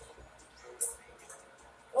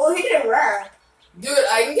 Oh, he didn't run. Dude,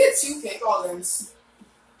 I can get 2 paintball guns.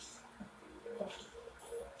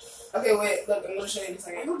 Okay, wait. Look, I'm gonna show you in a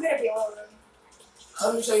second. I'm gonna be all of them.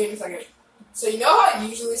 Let me show you in a second. So you know how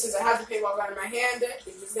usually since I have the paintball gun in my hand,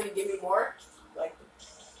 it's just gonna give me more? Like,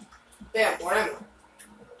 bam, more ammo.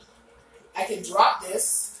 I can drop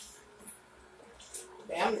this.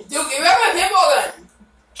 Bam. Dude, give me back my paintball gun!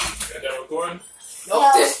 Got that recording? Nope.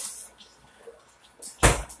 No. This.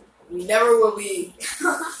 We never will be.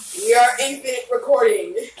 We are infinite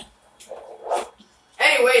recording.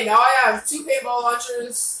 Anyway, now I have 2 paintball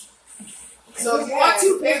launchers. So if you want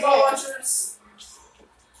 2 paintball launchers,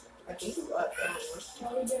 I think he left. I don't know.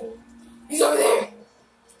 No, he didn't. He's over there.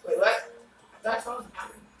 Wait, what? I thought I found him.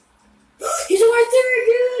 He's right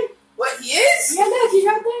there, dude. What? He is? Yeah, look, he's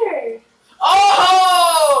right there.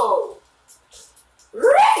 Oh!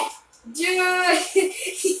 Right. Dude,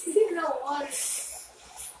 he's in the water.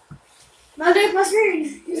 Now look, my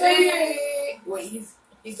screen. He's right here. Wait,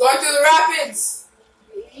 he's going through the rapids.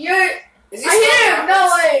 Is he I still hit in him. the No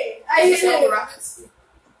rapids? way. I Is he hit still in the him. rapids?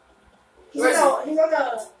 He's Where is on the.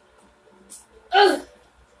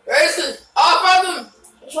 Where is he? Oh, I found him.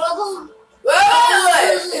 Trouble.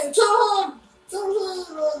 Whoa! Trouble.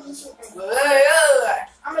 Whoa!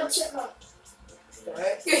 I'm gonna check him.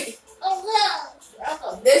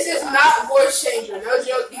 This is not voice changer. No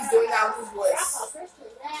joke, he's doing that with his voice.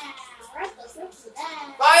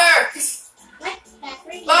 Fire!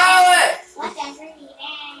 Fire!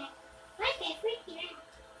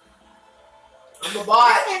 I'm a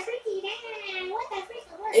bot.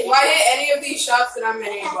 If I hit any of these shots, then I'm in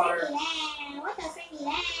a bar. What the freaky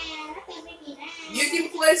land? What the freaky land? You can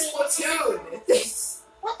play Splatoon.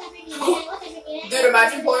 What the freaky land? What the freaky land? Dude,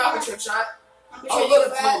 imagine pulling off a trick shot. Oh, look,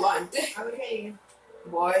 it's full line. I'm gonna hit you.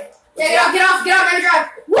 Boy. Yeah, get off, let me drive.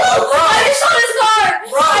 Woo! Bro. I just saw this car!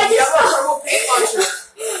 Bro, you have a turbo paint launcher.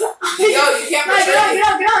 Yo, you can't betray me.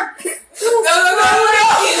 Get off! No.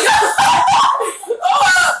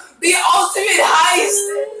 Oh, the ultimate heist.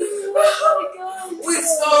 Oh my god. We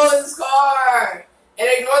stole his car. And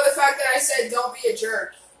ignore the fact that I said don't be a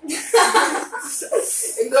jerk. Ignore the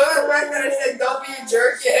fact that I said don't be a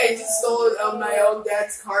jerk, yet I just stole my own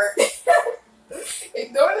dad's cart.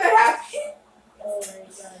 Ignore that happened. Oh my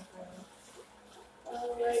god. Oh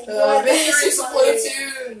my god. Victory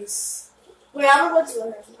Splatoons. Wait, I'm gonna go to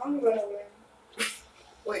her. I'm gonna run over.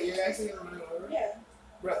 Wait, you're actually gonna run over? Yeah.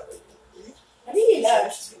 Bro. I think he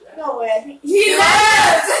left. No way, I think he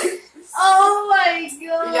left! Oh my god. He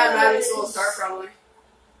got mad and stole his car, probably.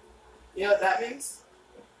 You know what that means?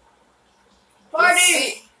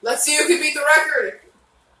 Party! Let's see who can beat the record.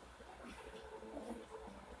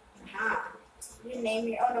 Aha. You name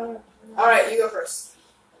me. Oh no. Alright, you go first.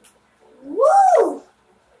 Woo!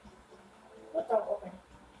 What the open?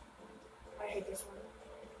 I hate this one.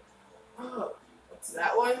 Oh, what's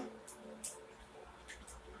that one?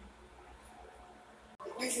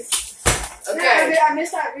 Okay. I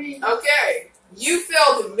missed that read. Okay. You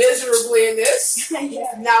failed miserably in this.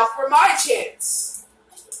 Yeah. Now for my chance.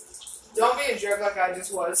 Don't be a jerk like I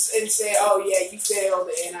just was and say, oh yeah, you failed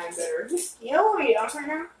and I'm better. You know what we lost right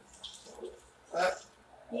now? What?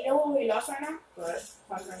 You know what we lost right now? What?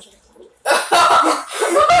 Five friendship.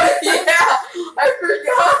 Yeah, I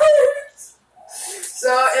forgot.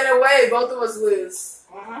 So in a way, both of us lose.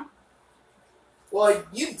 Uh-huh. Well,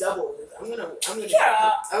 you double lose. I'm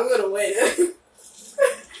gonna win.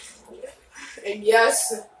 And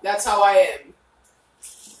yes, that's how I am.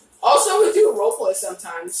 Also, we do roleplay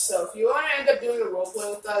sometimes, so if you want to end up doing a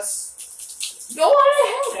roleplay with us, go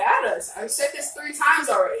on ahead at us. I've said this 3 times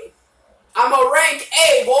already. I'm a rank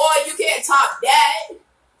A, boy. You can't top that.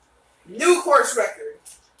 New course record.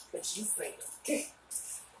 But you failed.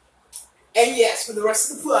 And yes, for the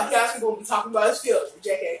rest of the podcast, we're going to be talking about his feelings with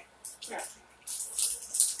JK. Yeah.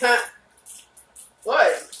 Huh?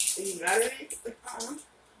 What? Are you mad at me? Uh-huh.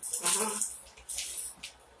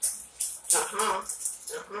 Uh-huh. Uh-huh.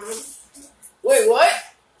 Wait, what?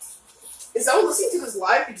 Is someone listening to this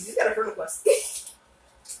live? Because you got a friend request.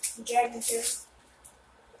 Dragon Terror.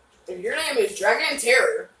 If your name is Dragon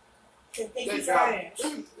Terror, Thank good you for job. it.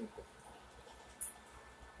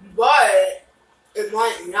 But it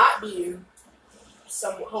might not be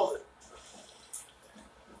someone. Hold it.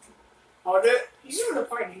 Hold it. You should have a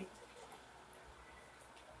party.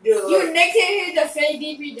 Dude, You nicknamed the fake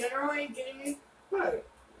DP dinner. Are you kidding me? Right.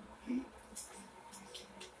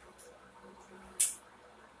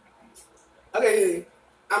 Okay,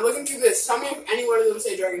 I'm looking through this. Tell me if any one of them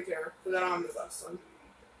say Dragon Terror, because I don't have the best one.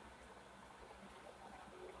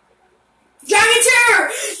 Dragon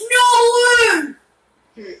Terror! No one!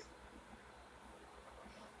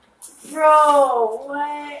 Bro,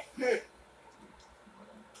 what?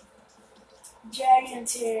 Dragon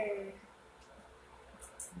Terror.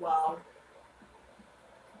 Wow.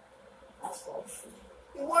 That's cool.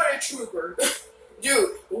 What a trooper.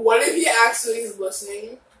 Dude, what if he actually is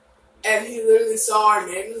listening and he literally saw our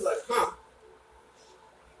name and was like, huh.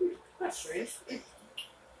 That's strange.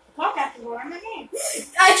 Podcast is on my game.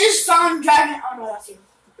 I just found Dragon. Oh no, that's you.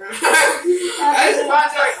 I just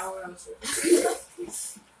found Dragon. Oh, no,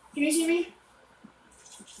 that's Can you see me?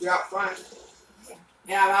 You're out front.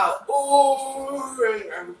 And I'm out. Oh, I'm going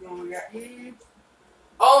to get me.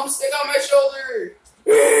 Oh, stick on my shoulder.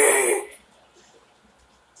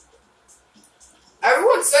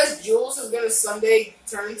 Everyone says Jules is gonna someday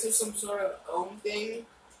turn into some sort of own thing.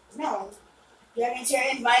 No. Dragon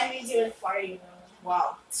Terror invited me to a party.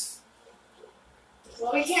 Wow.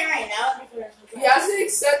 Well, we can't right now because He hasn't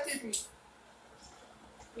accepted me.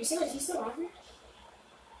 Is he still on here?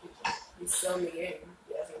 He's still in the game.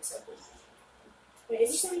 He hasn't accepted me. Wait,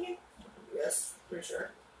 is he still in here? Yes, pretty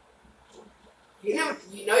sure. You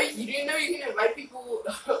didn't know you can invite people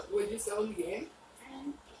when you're still in the game?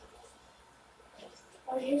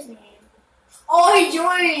 Oh, his name. Oh, he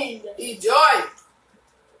joined! He joined!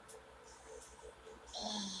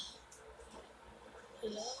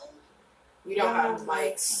 Hello? We don't have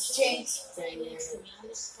mics. Change. Dang My name it. is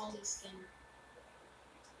Johannes Collinskin.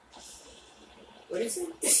 What do you say? I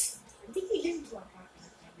think he didn't talk about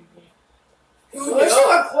that. Who We're knows?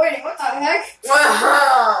 still recording. What the heck?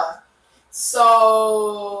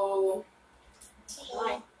 So...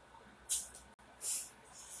 Hello?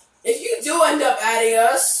 adding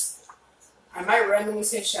us. I might randomly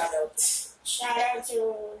say shout out. Shout out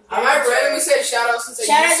to. I might randomly say shout out since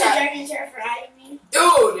Shout I out used to that. Dragon Chair for adding me.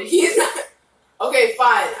 Dude, he's not. Okay,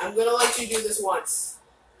 fine. I'm gonna let you do this once.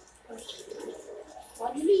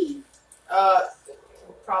 Why'd you leave?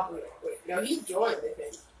 Probably. Wait, no, he joined, I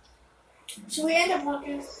think. Should we end up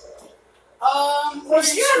looking? We're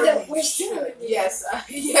still. Yes,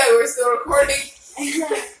 yeah, we're still recording.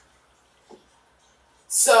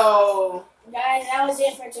 So, Guys, that was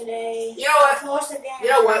it for today. you know what? Post again. You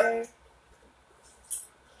know what?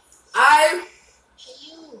 I Hey,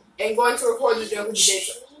 you. am going to record the joke of the day.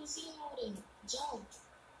 What is he holding? Jump.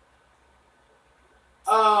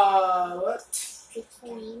 What? Good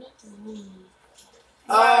point.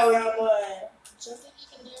 What? Jump if you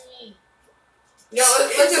can hear me. No,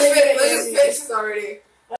 let's just finish this already.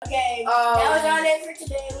 Okay, that was all it for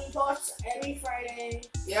today. We post every Friday.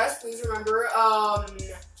 Yes, please remember.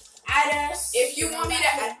 Add us. If you want me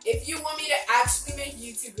to actually make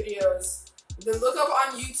YouTube videos, then look up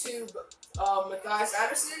on YouTube, Matthias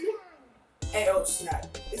Addison. And oh snap!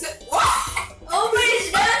 Is it what? Oh my,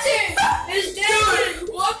 it's dancing! It's dancing!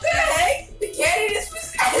 Dude, what the heck? The cannon is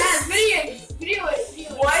possessed. Video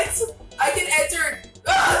it. What? I can enter.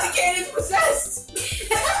 The cannon's possessed.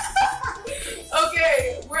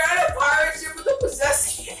 Okay, we're at a pirate ship with a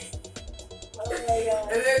possessed cannon. Oh my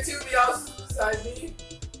god. And there are two Meows's beside me.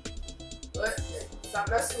 What? Stop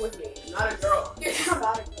messing with me. I'm not a girl. I'm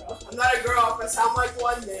not a girl. I'm not a girl. If I sound like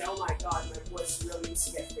one, then oh my god, my voice really needs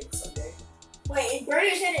to get fixed someday. Wait, if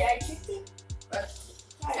Bernie said it, I kicked it? What?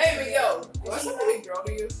 Hey, Miguel. Do I sound like a girl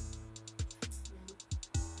to you?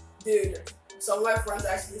 Dude, some of my friends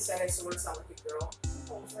actually said I sort of sound like a girl.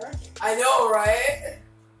 I know, right?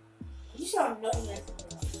 You sound nothing like a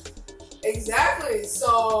girl. Exactly.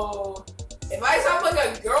 So, if I sound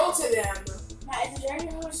like a girl to them, Now, is there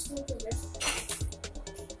anyone still possessed?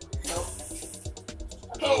 nope.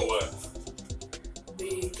 Okay, what?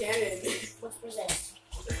 The cannon. what's possessed?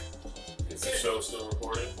 Is the show still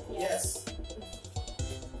recording? Yes.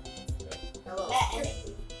 Hello. That and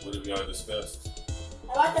it. What have y'all discussed?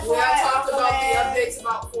 About the We have talked about the Aquaman. updates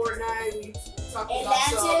about Fortnite. We talked about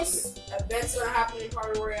Advances. some events that are happening in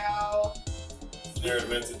Party Royale. Is there an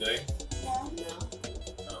event today? No. No.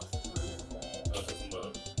 No. Oh,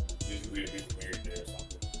 some usually we premiered there or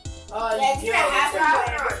something. Yeah, it's gonna happen,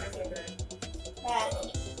 it's gonna That.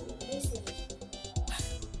 This is.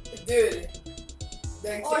 happen. Dude.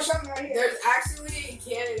 Or something right here. There's actually a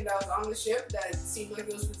cannon that was on the ship that seemed like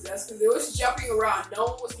it was possessed because it was jumping around. No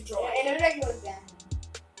one was controlling And it looked like it was down.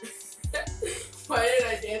 it. Why did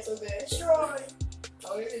I dance with it? Destroyed.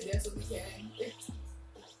 Oh, I did dance with the cannon.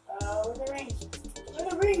 Where's the rings? Where are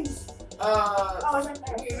the rings? Oh, Oh, it's right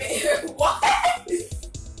there. you mean what?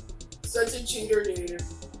 Such a cheater, dude.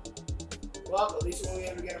 Well, at least you won't be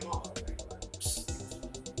able to get them all.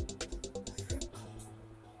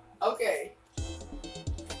 Okay.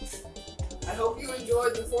 I hope you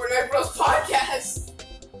enjoyed the Fortnite Bros podcast.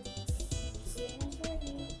 See you next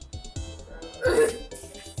Friday.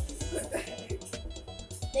 What the heck?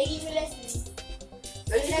 Thank you for listening.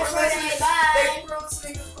 Thank you Next for Friday, listening. bye. Thank you for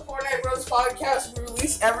listening to the Fortnite Bros podcast. We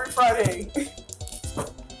release every Friday.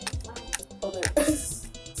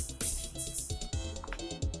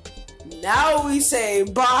 Now we say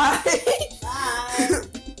bye. Bye.